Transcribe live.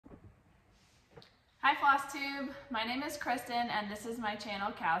Hi Flosstube, my name is Kristen and this is my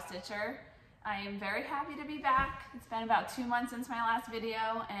channel CowStitcher. I am very happy to be back. It's been about 2 months since my last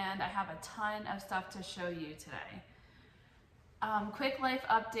video and I have a ton of stuff to show you today. Quick life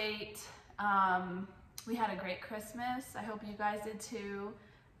update. We had a great Christmas. I hope you guys did too.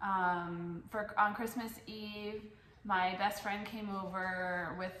 On Christmas Eve, my best friend came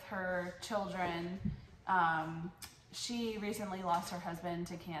over with her children. She recently lost her husband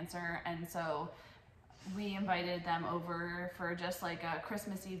to cancer, and so we invited them over for just like a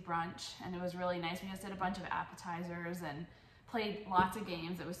Christmas Eve brunch, and it was really nice. We just did a bunch of appetizers and played lots of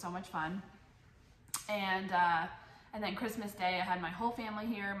games. It was so much fun. And then Christmas Day, I had my whole family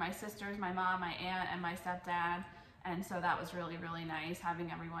here, my sisters, my mom, my aunt, and my stepdad. And so that was really, really nice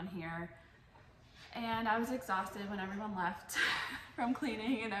having everyone here. And I was exhausted when everyone left from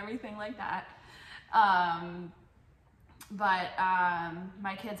cleaning and everything like that.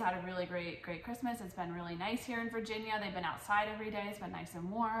 My kids had a really great Christmas. It's been really nice here in Virginia. They've been outside every day. It's been nice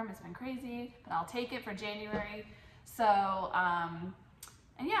and warm. It's been crazy, but I'll take it for January. So,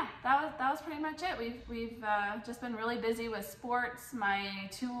 and yeah, that was pretty much it. We've just been really busy with sports.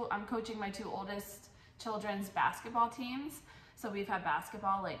 I'm coaching my two oldest children's basketball teams. So we've had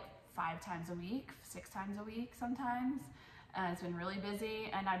basketball like 5 times a week, 6 times a week sometimes. It's been really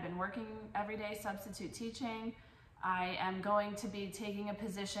busy, and I've been working every day, substitute teaching. I am going to be taking a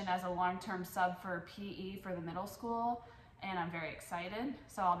position as a long-term sub for PE for the middle school, and I'm very excited.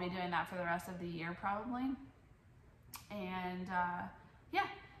 So I'll be doing that for the rest of the year probably. And yeah,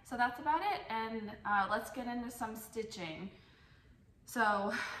 so that's about it. And let's get into some stitching.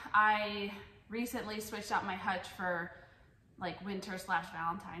 So I recently switched out my hutch for like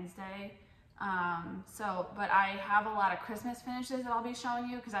winter/Valentine's Day. But I have a lot of Christmas finishes that I'll be showing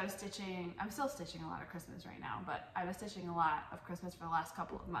you because I'm still stitching a lot of Christmas right now, but I was stitching a lot of Christmas for the last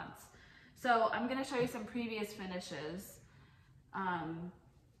couple of months. So I'm going to show you some previous finishes. I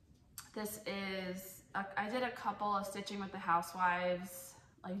did a couple of stitching with the housewives,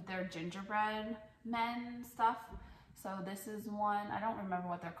 like their gingerbread men stuff. So this is one, I don't remember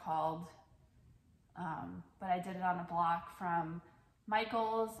what they're called, but I did it on a block from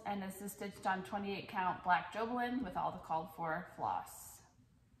Michael's, and this is stitched on 28 count black Jobelan with all the called for floss.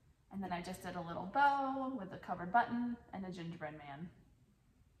 And then I just did a little bow with a covered button and a gingerbread man.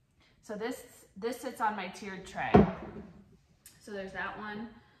 So this sits on my tiered tray. So there's that one.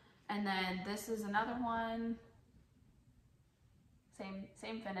 And then this is another one.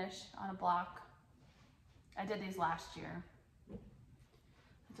 Same finish on a block. I did these last year.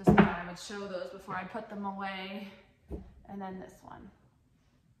 I just thought I would show those before I put them away. And then this one,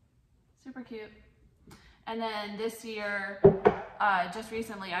 super cute. And then this year, just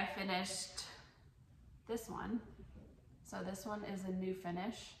recently I finished this one. So this one is a new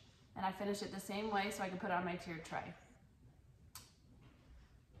finish, and I finished it the same way so I could put it on my tiered tray.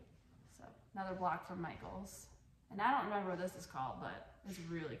 So another block from Michael's. And I don't remember what this is called, but it's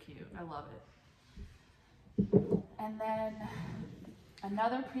really cute. I love it. And then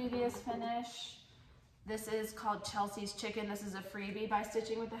another previous finish. This is called Chelsea's Chicken. This is a freebie by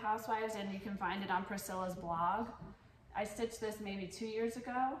Stitching with the Housewives, and you can find it on Priscilla's blog. I stitched this maybe 2 years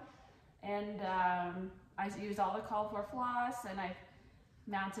ago, and I used all the called for floss, and I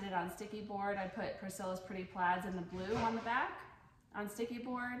mounted it on sticky board. I put Priscilla's Pretty Plaids in the blue on the back on sticky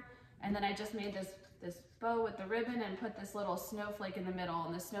board, and then I just made this bow with the ribbon and put this little snowflake in the middle,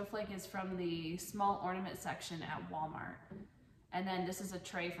 and the snowflake is from the small ornament section at Walmart. And then this is a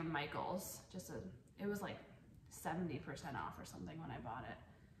tray from Michael's, it was like 70% off or something when I bought it.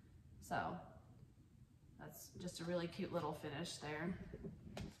 So that's just a really cute little finish there.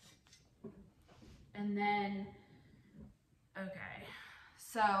 And then, okay,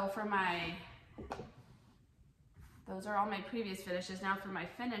 so those are all my previous finishes. Now for my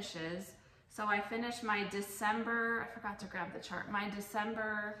finishes. So I finished my December, I forgot to grab the chart, my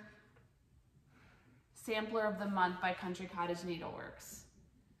December Sampler of the Month by Country Cottage Needleworks.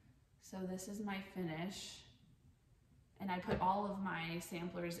 So this is my finish, and I put all of my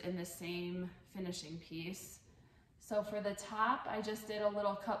samplers in the same finishing piece. So for the top, I just did a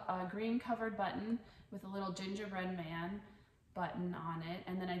little green covered button with a little gingerbread man button on it,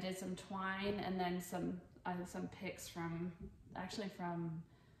 and then I did some twine and then some picks from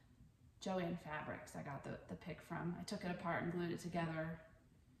Joanne Fabrics. I got the pick from. I took it apart and glued it together,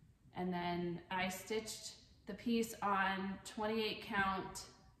 and then I stitched the piece on 28 count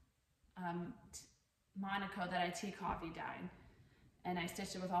Monaco that I tea coffee dyed, and I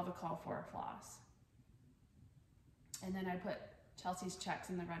stitched it with all the call for floss. And then I put Chelsea's checks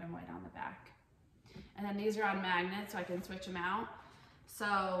in the red and white on the back. And then these are on magnets so I can switch them out.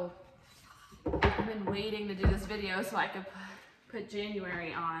 So I've been waiting to do this video so I could put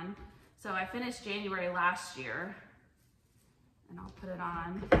January on. So I finished January last year, and I'll put it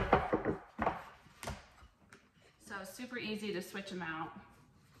on. So super easy to switch them out.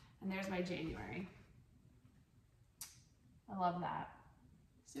 And there's my January. I love that.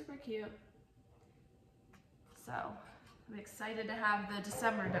 Super cute. So I'm excited to have the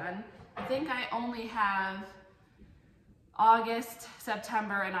December done. I think I only have August,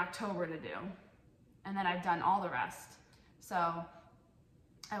 September, and October to do. And then I've done all the rest. So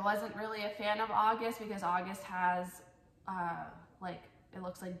I wasn't really a fan of August because August has like, it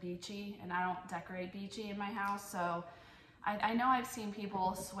looks like beachy, and I don't decorate beachy in my house. So I know I've seen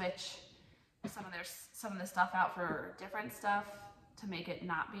people switch some of the stuff out for different stuff to make it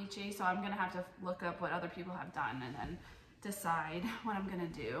not beachy. So I'm gonna have to look up what other people have done and then decide what I'm gonna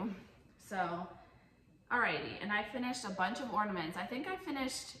do. So, alrighty, and I finished a bunch of ornaments. I think I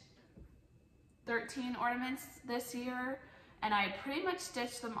finished 13 ornaments this year, and I pretty much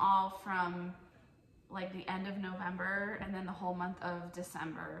stitched them all from like the end of November and then the whole month of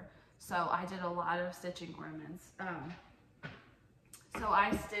December. So I did a lot of stitching ornaments. So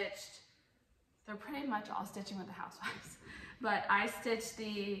I stitched, they're pretty much all Stitching with the Housewives, but I stitched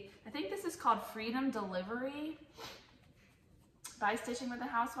I think this is called Freedom Delivery by Stitching with the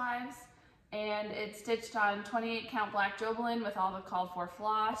Housewives, and it's stitched on 28 count black jobelan with all the called for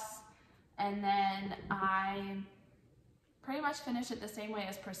floss. And then I pretty much finished it the same way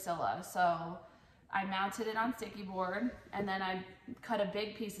as Priscilla. So I mounted it on sticky board, and then I cut a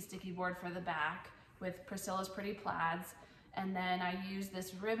big piece of sticky board for the back with Priscilla's Pretty Plaids. And then I used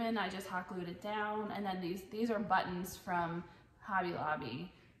this ribbon, I just hot glued it down. And then these are buttons from Hobby Lobby,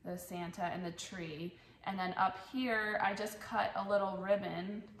 the Santa and the tree. And then up here, I just cut a little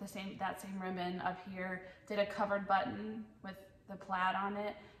ribbon, that same ribbon up here, did a covered button with the plaid on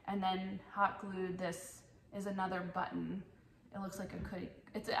it, and then hot glued this is another button. It looks like a cookie,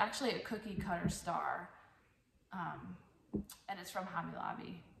 it's actually a cookie cutter star. And it's from Hobby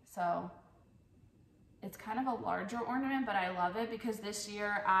Lobby. So it's kind of a larger ornament, but I love it because this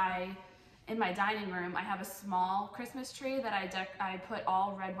year in my dining room, I have a small Christmas tree that I put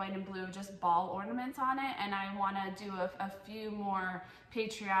all red, white, and blue, just ball ornaments on it, and I want to do a few more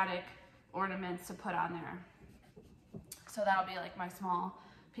patriotic ornaments to put on there. So that'll be like my small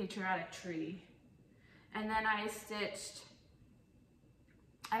patriotic tree. And then I stitched,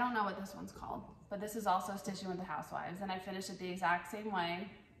 I don't know what this one's called, but this is also Stitching with the Housewives, and I finished it the exact same way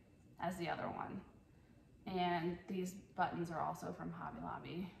as the other one. And these buttons are also from Hobby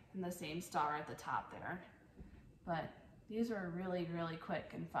Lobby, and the same star at the top there. But these were really, really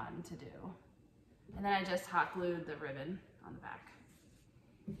quick and fun to do. And then I just hot glued the ribbon on the back.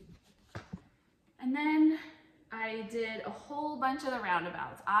 And then I did a whole bunch of the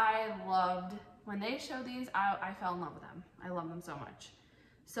roundabouts. I loved, when they show these, I fell in love with them. I love them so much.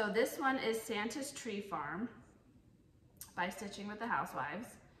 So this one is Santa's Tree Farm by Stitching with the Housewives.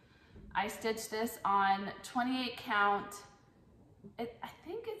 I stitched this on 28 count, I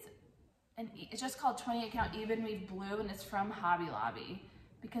think it's just called 28 count even weave blue, and it's from Hobby Lobby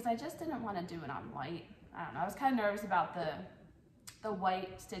because I just didn't want to do it on white. I don't know, I was kind of nervous about the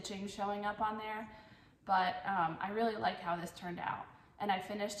white stitching showing up on there, but I really like how this turned out. And I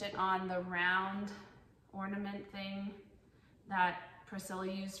finished it on the round ornament thing that Priscilla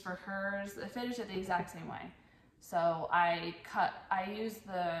used for hers. I finished it the exact same way. So I cut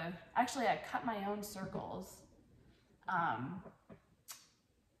my own circles. I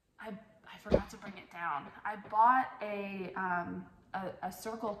forgot to bring it down. I bought a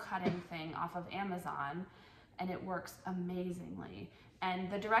circle cutting thing off of Amazon, and it works amazingly.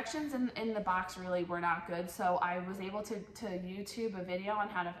 And the directions in the box really were not good, so I was able to YouTube a video on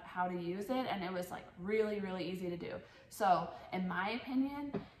how to use it, and it was like really, really easy to do. So in my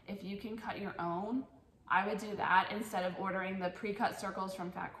opinion, if you can cut your own, I would do that instead of ordering the pre-cut circles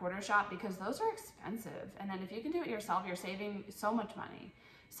from Fat Quarter Shop, because those are expensive. And then if you can do it yourself, you're saving so much money.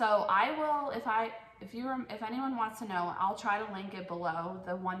 So I will, if anyone wants to know, I'll try to link it below,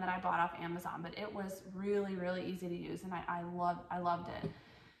 the one that I bought off Amazon, but it was really, really easy to use, and I loved it.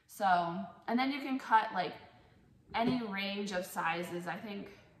 So, and then you can cut like any range of sizes. I think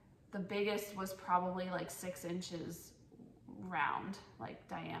the biggest was probably like 6 inches round, like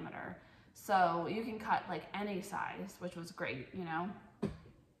diameter. So you can cut like any size, which was great, you know?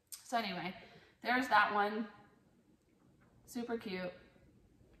 So anyway, there's that one. Super cute.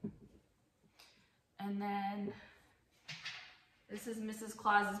 And then this is Mrs.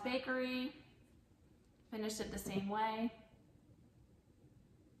 Claus's Bakery. Finished it the same way.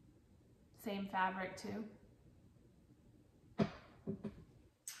 Same fabric too.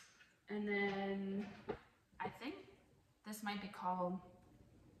 And then I think this might be called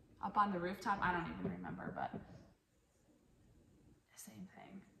Up on the Rooftop. I don't even remember, but same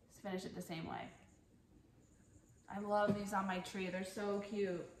thing. Just finish it the same way. I love these on my tree. They're so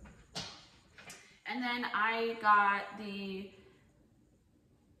cute. And then I got the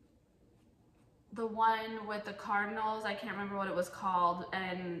one with the cardinals. I can't remember what it was called,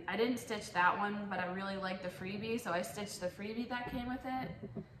 and I didn't stitch that one, but I really liked the freebie, so I stitched the freebie that came with it.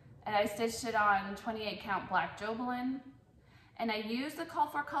 And I stitched it on 28 count black Jobelin. And I used the call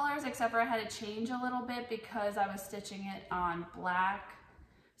for colors, except for I had to change a little bit because I was stitching it on black.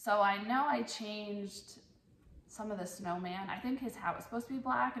 So I know I changed some of the snowman. I think his hat was supposed to be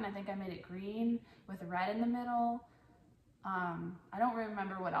black, and I think I made it green with red in the middle. I don't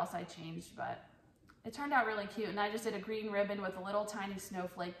remember what else I changed, but it turned out really cute. And I just did a green ribbon with a little tiny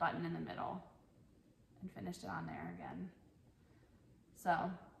snowflake button in the middle and finished it on there again.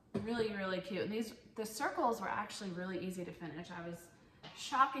 So really, really cute. And the circles were actually really easy to finish. I was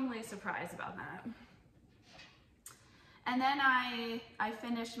shockingly surprised about that. And then I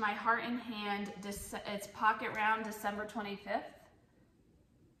finished my Heart in Hand, it's pocket round, December 25th.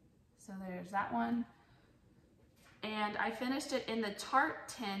 So there's that one. And I finished it in the tart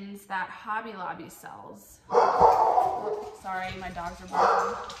tins that Hobby Lobby sells. Oh, sorry, my dogs are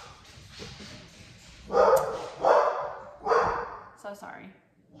barking. So sorry.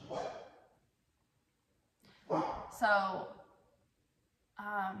 So,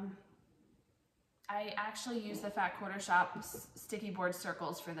 I actually used the Fat Quarter Shop sticky board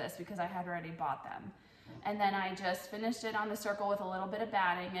circles for this because I had already bought them. And then I just finished it on the circle with a little bit of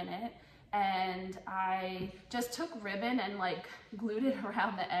batting in it. And I just took ribbon and like glued it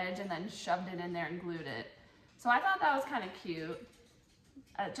around the edge and then shoved it in there and glued it. So I thought that was kind of cute.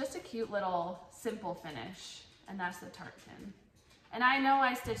 Just a cute little simple finish. And that's the tart tin. And I know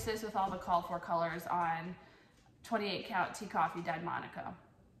I stitched this with all the called for colors on 28 count Tea Coffee Dead Monaco.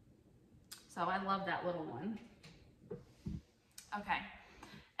 So I love that little one. Okay,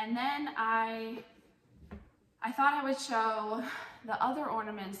 and then I thought I would show the other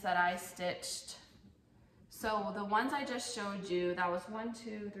ornaments that I stitched. So the ones I just showed you, that was 1,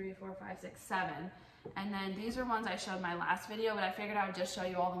 2, 3, 4, 5, 6, 7. And then these are ones I showed my last video, but I figured I would just show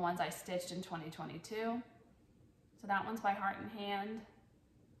you all the ones I stitched in 2022. So that one's by Heart in Hand.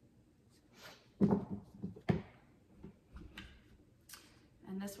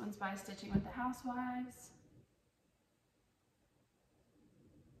 And this one's by Stitching with the Housewives.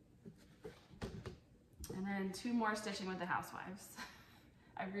 And then 2 more Stitching with the Housewives.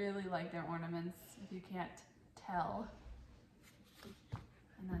 I really like their ornaments, if you can't tell.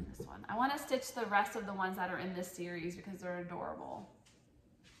 And then this one. I want to stitch the rest of the ones that are in this series because they're adorable.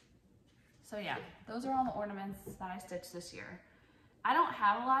 So yeah, those are all the ornaments that I stitched this year. I don't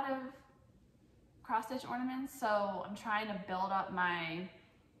have a lot of cross-stitch ornaments, so I'm trying to build up my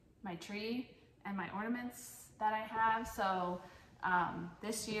tree and my ornaments that I have. So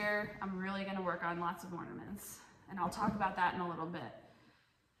this year I'm really going to work on lots of ornaments, and I'll talk about that in a little bit.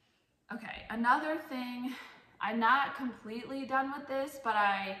 Okay, another thing, I'm not completely done with this, but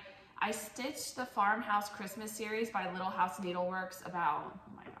I stitched the Farmhouse Christmas series by Little House Needleworks about,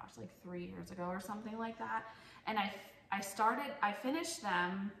 oh my gosh, like 3 years ago or something like that. And I started finishing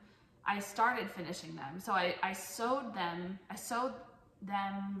them. So I sewed them,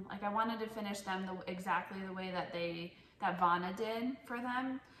 like I wanted to finish them exactly the way that Vanna did for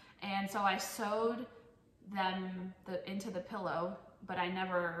them. And so I sewed them into the pillow, but I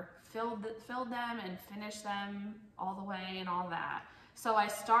never filled them and finished them all the way and all that. So I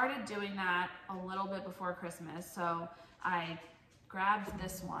started doing that a little bit before Christmas. So I grabbed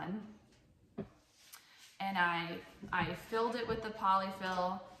this one and I filled it with the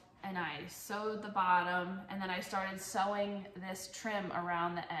polyfill and I sewed the bottom, and then I started sewing this trim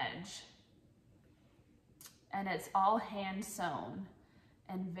around the edge. And it's all hand sewn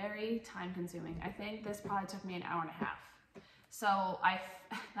and very time consuming. I think this probably took me an hour and a half. So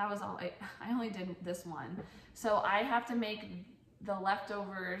that was all, I only did this one. So I have to make the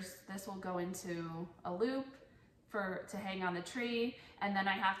leftovers, this will go into a loop to hang on the tree, and then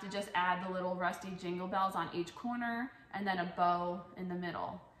I have to just add the little rusty jingle bells on each corner and then a bow in the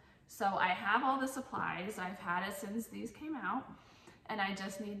middle. So I have all the supplies, I've had it since these came out, and I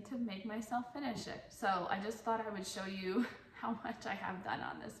just need to make myself finish it. So I just thought I would show you how much I have done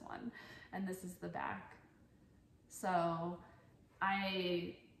on this one, and this is the back. So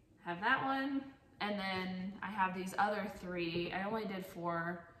I have that one, and then I have these other 3. I only did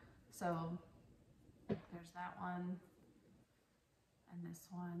 4, so there's that one, and this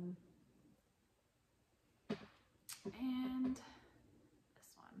one, and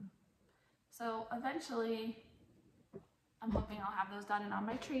this one. So eventually, I'm hoping I'll have those done and on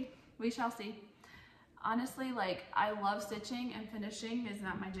my tree. We shall see. Honestly, like, I love stitching and finishing is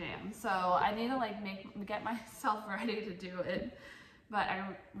not my jam. So I need to like get myself ready to do it. But I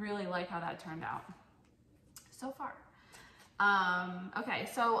really like how that turned out so far. Okay,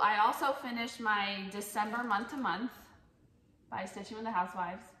 so I also finished my December month to month by Stitching with the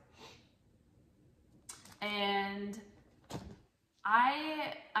Housewives. And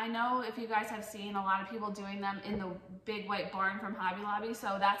I know if you guys have seen a lot of people doing them in the big white barn from Hobby Lobby,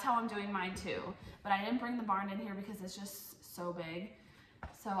 so that's how I'm doing mine too. But I didn't bring the barn in here because it's just so big.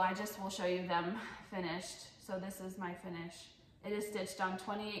 So I just will show you them finished. So this is my finish. It is stitched on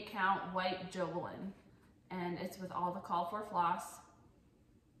 28 count white Jobelin, and it's with all the call for floss.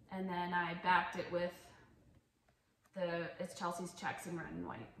 And then I backed it with it's Chelsea's checks in red and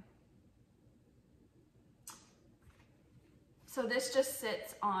white. So this just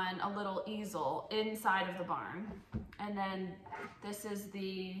sits on a little easel inside of the barn. And then this is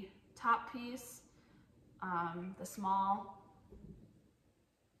the top piece, the small.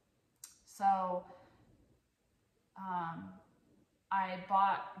 So I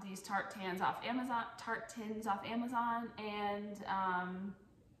bought these tart tins off Amazon, and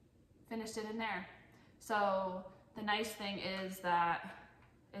finished it in there. So the nice thing is that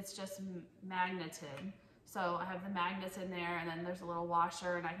it's just magneted. So I have the magnets in there, and then there's a little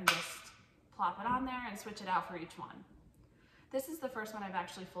washer, and I can just plop it on there and switch it out for each one. This is the first one I've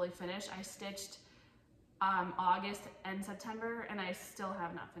actually fully finished. I stitched August and September, and I still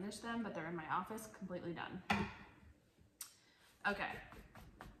have not finished them, but they're in my office completely done. Okay,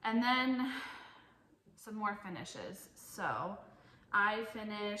 and then some more finishes. So I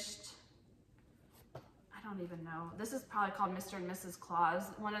finished, I don't even know. This is probably called Mr. and Mrs.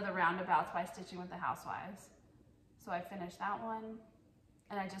 Claus, one of the roundabouts by Stitching with the Housewives. So I finished that one,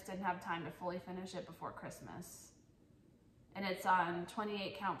 and I just didn't have time to fully finish it before Christmas. And it's on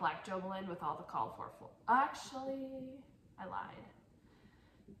 28 count black Jobelin with all the called for floor. Actually, I lied.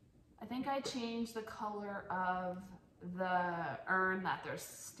 I think I changed the color of the urn that they're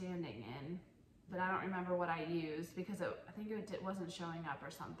standing in, but I don't remember what I used because I think it wasn't showing up or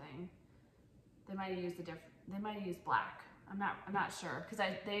something. They might have used they might have used black. I'm not sure because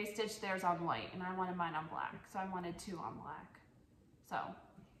they stitched theirs on white and I wanted mine on black, so I wanted two on black. So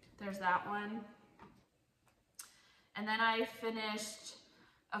there's that one. And then I finished.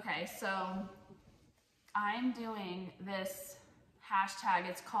 Okay, so I'm doing this hashtag.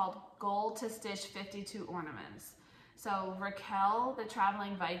 It's called Goal to Stitch 52 Ornaments. So Raquel, the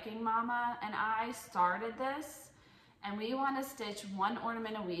traveling Viking mama, and I started this. And we want to stitch one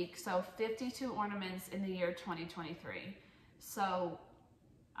ornament a week, so 52 ornaments in the year 2023. So,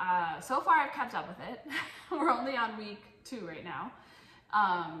 so far I've kept up with it. We're only on week 2 right now.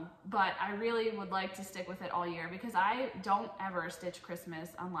 But I really would like to stick with it all year because I don't ever stitch Christmas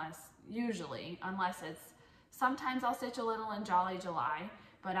unless it's, sometimes I'll stitch a little in Jolly July,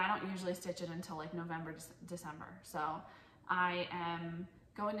 but I don't usually stitch it until like November, December. So I am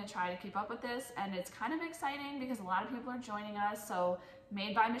going to try to keep up with this, and it's kind of exciting because a lot of people are joining us. So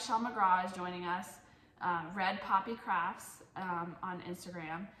Made by Michelle McGraw is joining us, Red Poppy Crafts on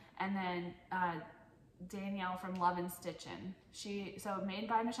Instagram, and then Danielle from Love and Stitchin'. So Made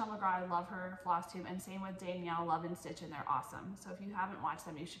by Michelle McGraw, I love her Flosstube, and same with Danielle, Love and Stitchin', they're awesome. So if you haven't watched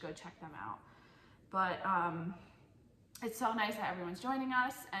them, you should go check them out. But it's so nice that everyone's joining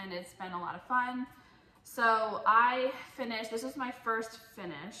us, and it's been a lot of fun. So I finished, this was my first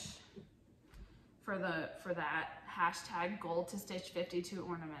finish for that hashtag Goal to Stitch 52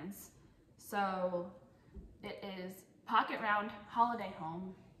 Ornaments. So it is Pocket Round Holiday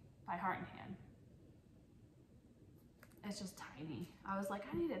Home by Heart and Hand. It's just tiny. I was like,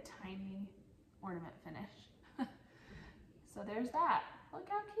 I need a tiny ornament finish. So there's that. Look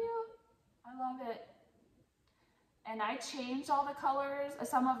how cute. I love it. And I changed all the colors,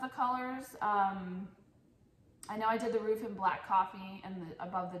 some of the colors. I know I did the roof in black coffee and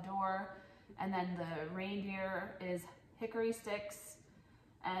above the door, and then the reindeer is hickory sticks.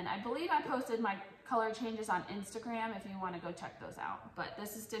 And I believe I posted my color changes on Instagram if you want to go check those out. But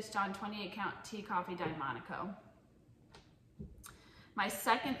this is stitched on 28 count Tea Coffee Dyed Monaco. My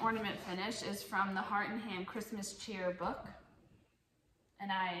second ornament finish is from the Heart and Hand Christmas Cheer book.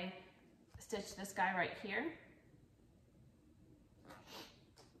 And I stitched this guy right here.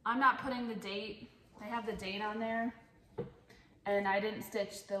 I'm not putting the date. They have the date on there, and I didn't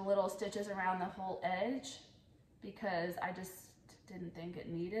stitch the little stitches around the whole edge because I just didn't think it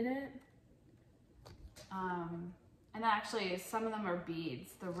needed it. And actually some of them are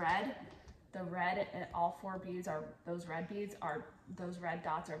beads. The red, all 4 beads are, those red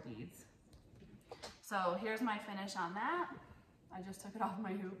dots are beads. So here's my finish on that. I just took it off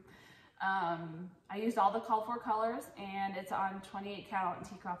my hoop. I used all the called for colors, and it's on 28 count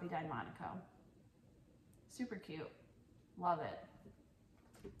Tea Coffee Dyed Monaco. Super cute, love it.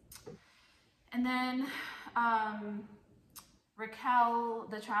 And then Raquel,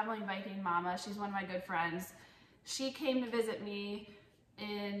 the traveling Viking mama, she's one of my good friends. She came to visit me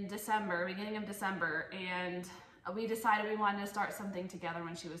in December, beginning of December, and we decided we wanted to start something together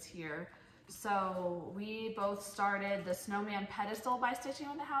when she was here. So we both started the Snowman Pedestal by Stitching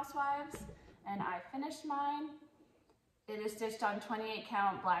with the Housewives, and I finished mine. It is stitched on 28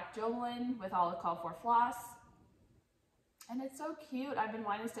 count black Jovelin with all the called for floss. And it's so cute. I've been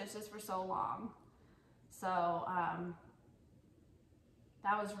wanting to stitch this for so long. So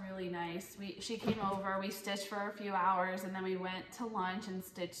that was really nice. She came over, we stitched for a few hours, and then we went to lunch and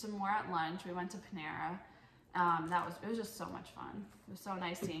stitched some more at lunch. We went to Panera. It was just so much fun. It was so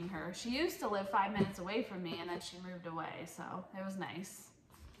nice seeing her. She used to live 5 minutes away from me, and then she moved away, so it was nice.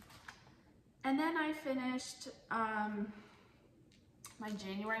 And then I finished my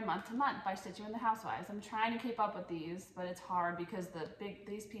January month to month by Stitching with the Housewives. I'm trying to keep up with these, but it's hard because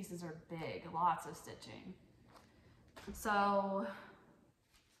these pieces are big, lots of stitching. So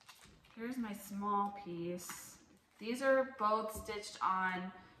here's my small piece. These are both stitched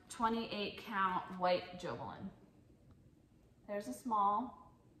on 28 count white Jovelin. There's a small,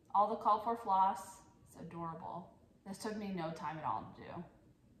 all the called for floss. It's adorable. This took me no time at all to do.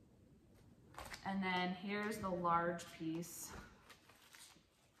 And then here's the large piece.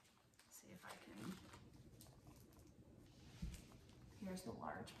 Let's see if I can. Here's the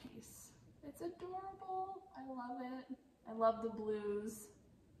large piece. It's adorable. I love it. I love the blues.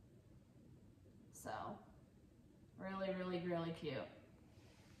 So really, really, really cute.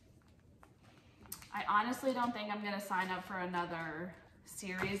 I honestly don't think I'm gonna sign up for another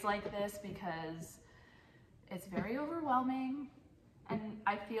series like this because it's very overwhelming, and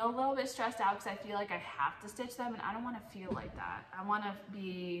I feel a little bit stressed out because I feel like I have to stitch them, and I don't want to feel like that. I want to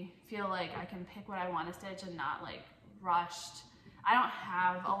feel like I can pick what I want to stitch and not like rushed. I don't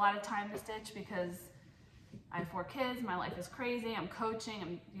have a lot of time to stitch because I have 4 kids, my life is crazy, I'm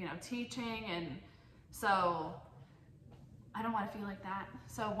coaching, I'm teaching, and so I don't want to feel like that.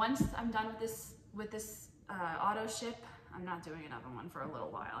 So once I'm done with this auto ship, I'm not doing another one for a little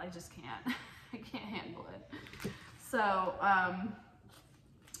while. I just can't. I can't handle it. So,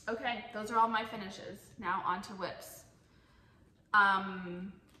 okay, those are all my finishes. Now on to whips.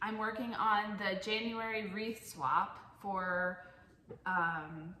 I'm working on the January wreath swap for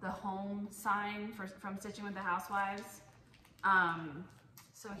the home sign from Stitching with the Housewives.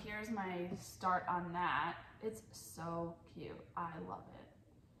 So here's my start on that. It's so cute. I love it.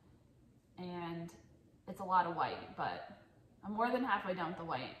 And it's a lot of white, but I'm more than halfway done with the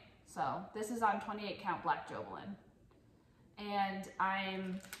white. So this is on 28 count black Jovelin. And I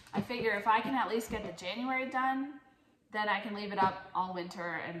figure if I can at least get the January done, then I can leave it up all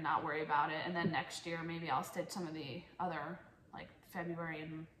winter and not worry about it. And then next year, maybe I'll stitch some of the other, like February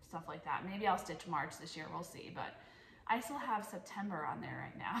and stuff like that. Maybe I'll stitch March this year, we'll see. But I still have September on there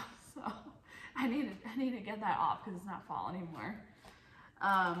right now. So I need to get that off because it's not fall anymore.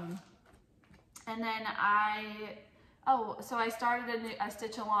 And then so I started a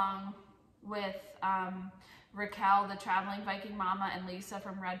stitch along with Raquel, the traveling Viking mama, and Lisa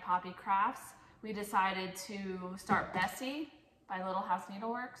from Red Poppy Crafts. We decided to start Bessie by Little House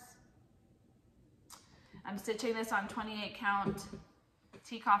Needleworks. I'm stitching this on 28 count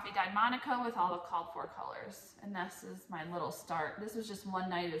Tea Coffee Dyed Monaco with all the called for colors. And this is my little start. This was just one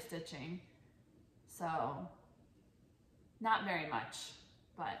night of stitching. So not very much,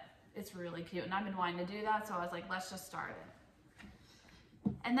 but it's really cute. And I've been wanting to do that, so I was like, let's just start it.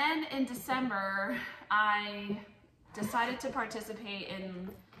 And then in December, I decided to participate in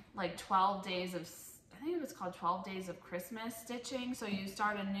like 12 days of, I think it was called 12 days of Christmas stitching. So you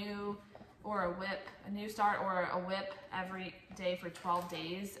start a new start or a whip every day for 12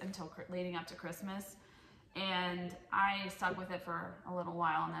 days until leading up to Christmas. And I stuck with it for a little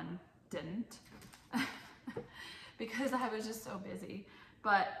while and then didn't because I was just so busy.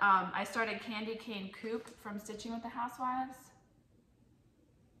 But I started Candy Cane Coupe from Stitching with the Housewives.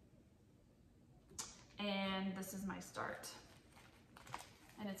 And this is my start.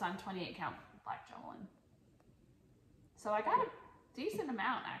 And it's on 28 count black Jovelin. So I got a decent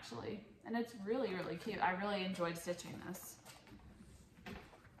amount actually. And it's really, really cute. I really enjoyed stitching this.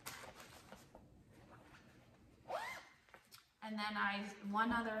 And then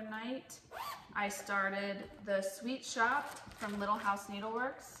one other night, I started the Sweet Shop from Little House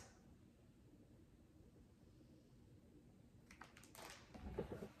Needleworks.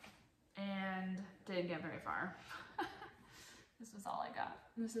 And did didn't get very far. This is all I got.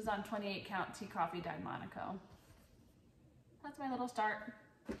 This is on 28 count tea coffee dyed Monaco. That's my little start.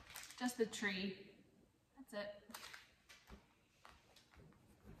 Just the tree. That's it.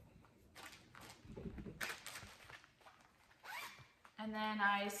 And then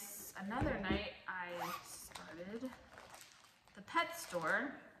another night I started the pet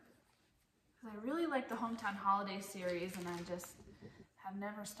store because I really like the Hometown Holiday series and I just have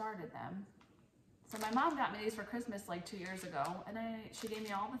never started them. So my mom got me these for Christmas like 2 years ago and she gave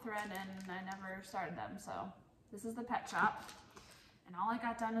me all the thread and I never started them. So this is the pet shop and all I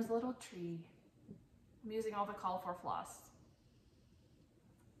got done is a little tree. I'm using all the Call for Floss.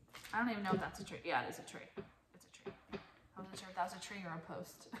 I don't even know if that's a tree. Yeah, it is a tree. It's a tree. I wasn't sure if that was a tree or a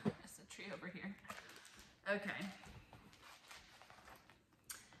post. It's a tree over here. Okay.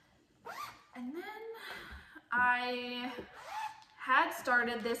 And then I had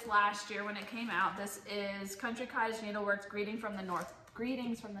started this last year when it came out. This is Country Cottage Needleworks Greetings from the North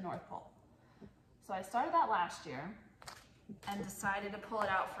Pole. So I started that last year and decided to pull it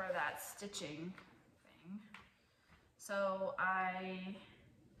out for that stitching thing. So I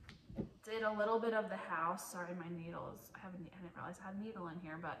did a little bit of the house. Sorry, my needles. I didn't realize I had a needle in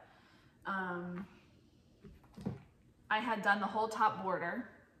here, but I had done the whole top border.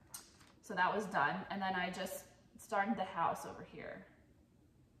 So that was done. And then I just started the house over here.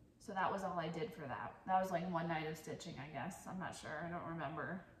 So that was all I did for that. That was like one night of stitching, I guess. I'm not sure. I don't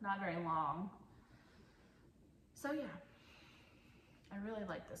remember. Not very long. So yeah. I really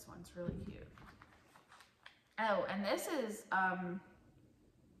like this one. It's really cute. Oh, and this is,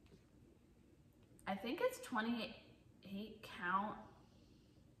 I think it's 28 count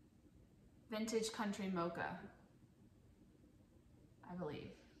vintage country mocha, I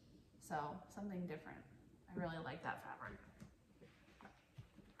believe. So something different. I really like that fabric.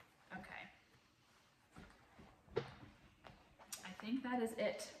 Okay. I think that is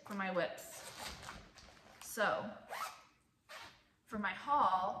it for my whips. So for my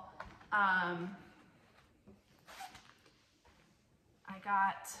haul,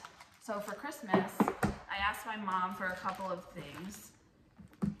 so for Christmas, I asked my mom for a couple of things.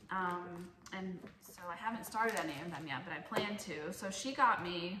 And so I haven't started any of them yet, but I plan to. So she got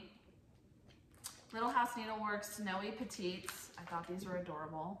me Little House Needleworks Snowy Petites. I thought these were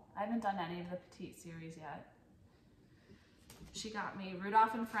adorable. I haven't done any of the Petite series yet. She got me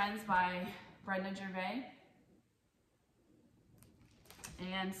Rudolph and Friends by Brenda Gervais.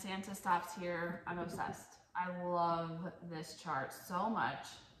 And Santa Stops Here. I'm obsessed. I love this chart so much.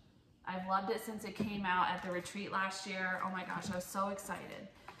 I've loved it since it came out at the retreat last year. Oh my gosh, I was so excited.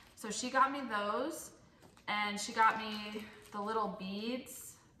 So she got me those, and she got me the little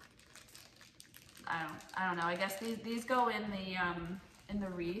beads. I don't know. I guess these go in the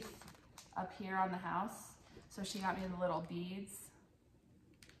wreath up here on the house. So she got me the little beads.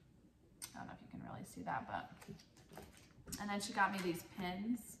 I don't know if you can really see that, but. And then she got me these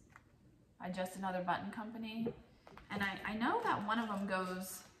pins by Just Another Button Company. And I know that one of them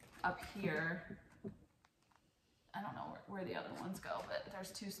goes up here. I don't know where the other ones go, but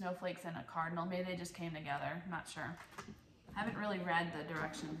there's two snowflakes and a cardinal. Maybe they just came together. I'm not sure. I haven't really read the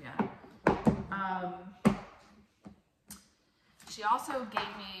directions yet. She also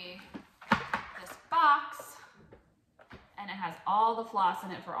gave me this box, and it has all the floss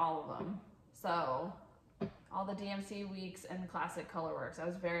in it for all of them. So all the DMC weeks and classic colorworks. I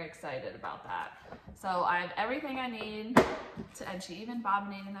was very excited about that. So I have everything I need to, and she even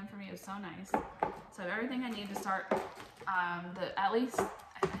bobbinated them for me. It was so nice. So I have everything I need to start at least,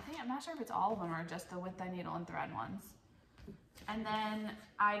 I'm not sure if it's all of them or just the with thy needle and thread ones. And then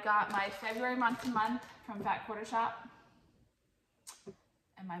I got my February month to month from Fat Quarter Shop.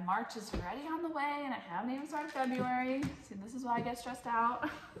 And my March is already on the way and I haven't even started February. See, this is why I get stressed out.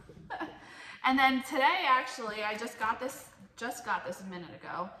 And then today, actually, I just got this a minute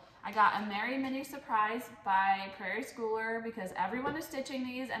ago. I got a Merry Mini Surprise by Prairie Schooler because everyone is stitching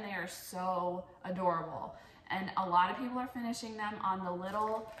these and they are so adorable. And a lot of people are finishing them on the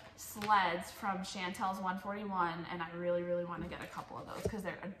little sleds from Chantel's 141, and I really, really want to get a couple of those because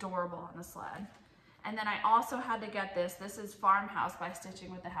they're adorable on the sled. And then I also had to get this. This is Farmhouse by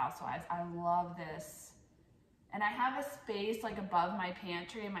Stitching with the Housewives. I love this. And I have a space like above my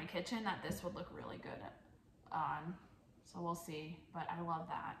pantry in my kitchen that this would look really good on. So we'll see, but I love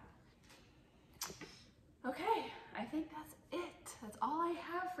that. Okay, I think that's it. That's all I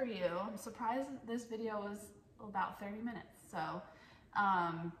have for you. I'm surprised this video was about 30 minutes. So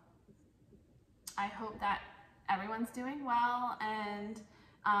I hope that everyone's doing well. And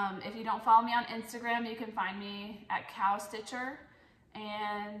if you don't follow me on Instagram, you can find me at CowStitcher.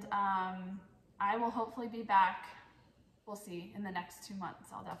 And I will will hopefully be back. We'll see, in the next 2 months.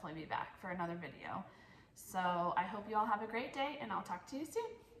 I'll definitely be back for another video. So I hope you all have a great day, and I'll talk to you soon.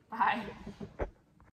 Bye.